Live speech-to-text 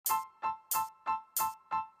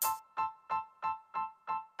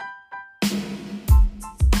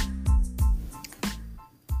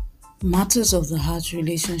Matters of the Heart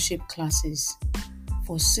relationship classes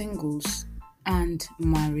for singles and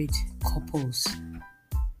married couples.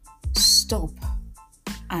 Stop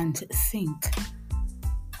and think.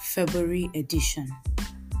 February edition.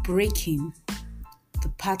 Breaking the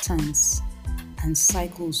patterns and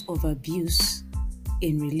cycles of abuse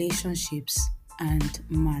in relationships and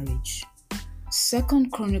marriage. 2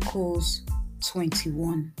 Chronicles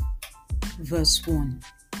 21 verse 1.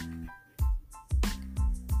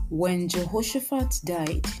 When Jehoshaphat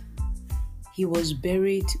died, he was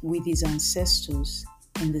buried with his ancestors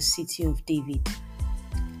in the city of David.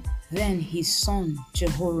 Then his son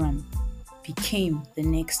Jehoram became the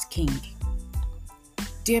next king.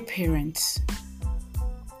 Dear parents,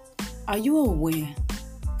 are you aware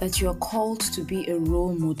that you are called to be a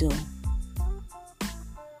role model?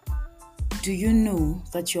 Do you know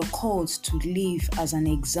that you are called to live as an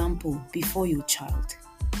example before your child?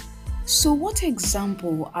 So what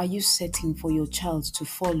example are you setting for your child to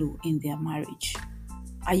follow in their marriage?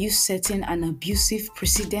 Are you setting an abusive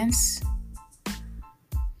precedence?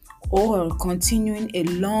 Or continuing a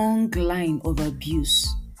long line of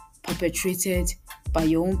abuse perpetrated by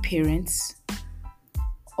your own parents,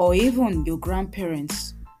 or even your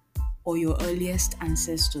grandparents, or your earliest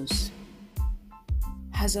ancestors?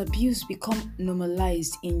 Has abuse become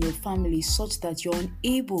normalized in your family such that you're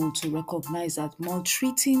unable to recognize that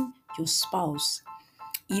maltreating your spouse,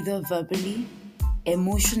 either verbally,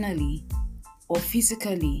 emotionally, or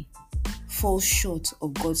physically, falls short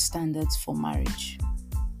of God's standards for marriage?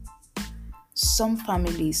 Some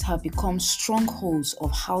families have become strongholds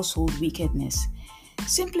of household wickedness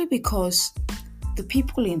simply because the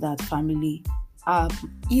people in that family are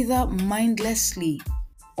either mindlessly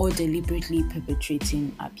or deliberately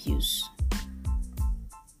perpetrating abuse.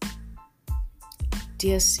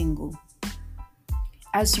 Dear single,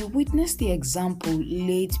 as you witness the example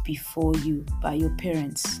laid before you by your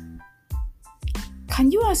parents,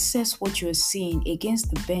 can you assess what you are seeing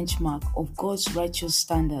against the benchmark of God's righteous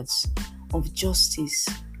standards of justice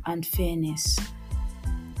and fairness?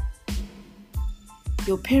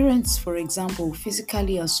 Your parents, for example,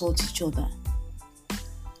 physically assault each other.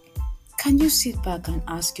 Can you sit back and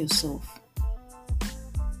ask yourself,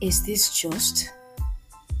 is this just?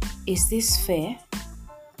 Is this fair?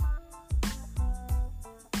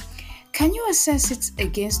 Can you assess it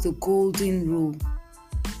against the golden rule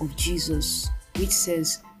of Jesus, which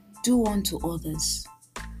says, do unto others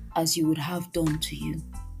as you would have done to you?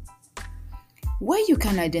 Where you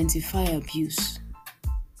can identify abuse,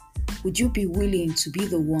 would you be willing to be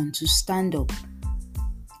the one to stand up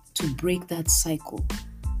to break that cycle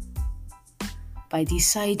by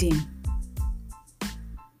deciding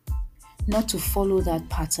not to follow that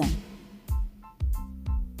pattern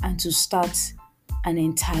and to start an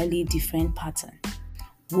entirely different pattern?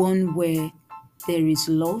 One where there is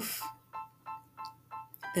love,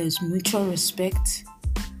 there's mutual respect,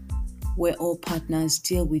 where all partners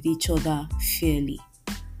deal with each other fairly.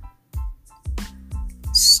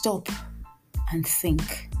 Stop and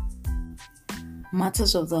think.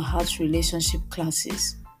 Matters of the Heart relationship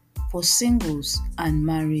classes for singles and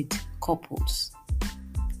married couples.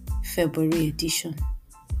 February edition.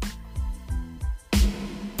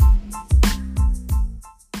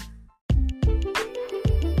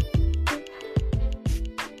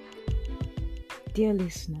 Dear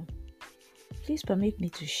listener, please permit me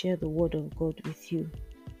to share the word of God with you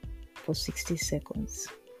for 60 seconds.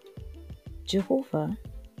 Jehovah,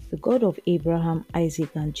 the God of Abraham, Isaac,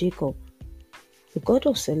 and Jacob, the God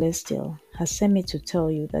of Celestial, has sent me to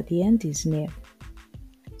tell you that the end is near.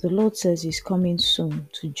 The Lord says He's coming soon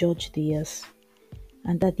to judge the earth,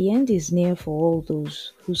 and that the end is near for all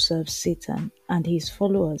those who serve Satan and his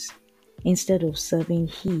followers instead of serving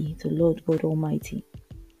He, the Lord God Almighty.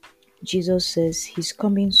 Jesus says He's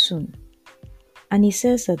coming soon, and He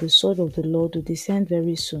says that the sword of the Lord will descend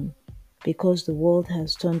very soon because the world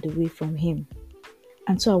has turned away from Him.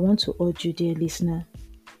 And so I want to urge you, dear listener,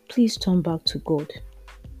 please turn back to God.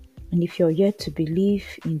 And if you're yet to believe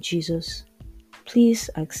in Jesus, please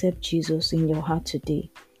accept Jesus in your heart today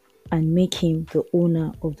and make Him the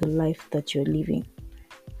owner of the life that you're living.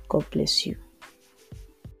 God bless you.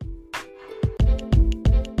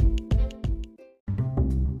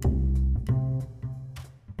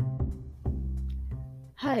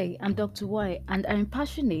 Hi, I'm Dr. Y, and I'm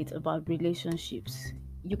passionate about relationships.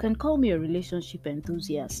 You can call me a relationship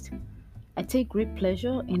enthusiast. I take great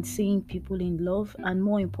pleasure in seeing people in love and,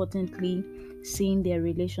 more importantly, seeing their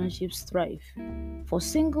relationships thrive. For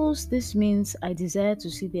singles, this means I desire to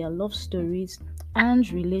see their love stories and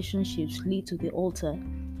relationships lead to the altar.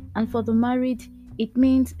 And for the married, it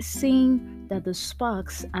means seeing that the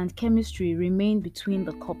sparks and chemistry remain between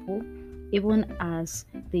the couple even as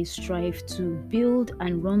they strive to build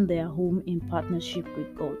and run their home in partnership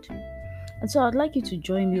with God. And so I'd like you to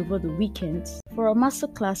join me over the weekend for a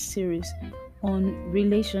masterclass series on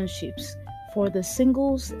relationships for the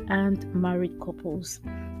singles and married couples.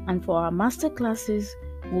 And for our masterclasses,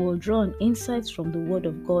 we will draw on insights from the Word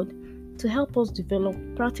of God to help us develop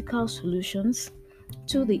practical solutions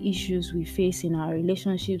to the issues we face in our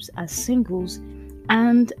relationships as singles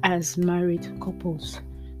and as married couples.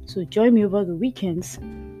 So join me over the weekends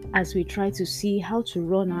as we try to see how to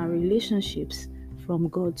run our relationships from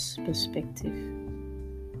God's perspective.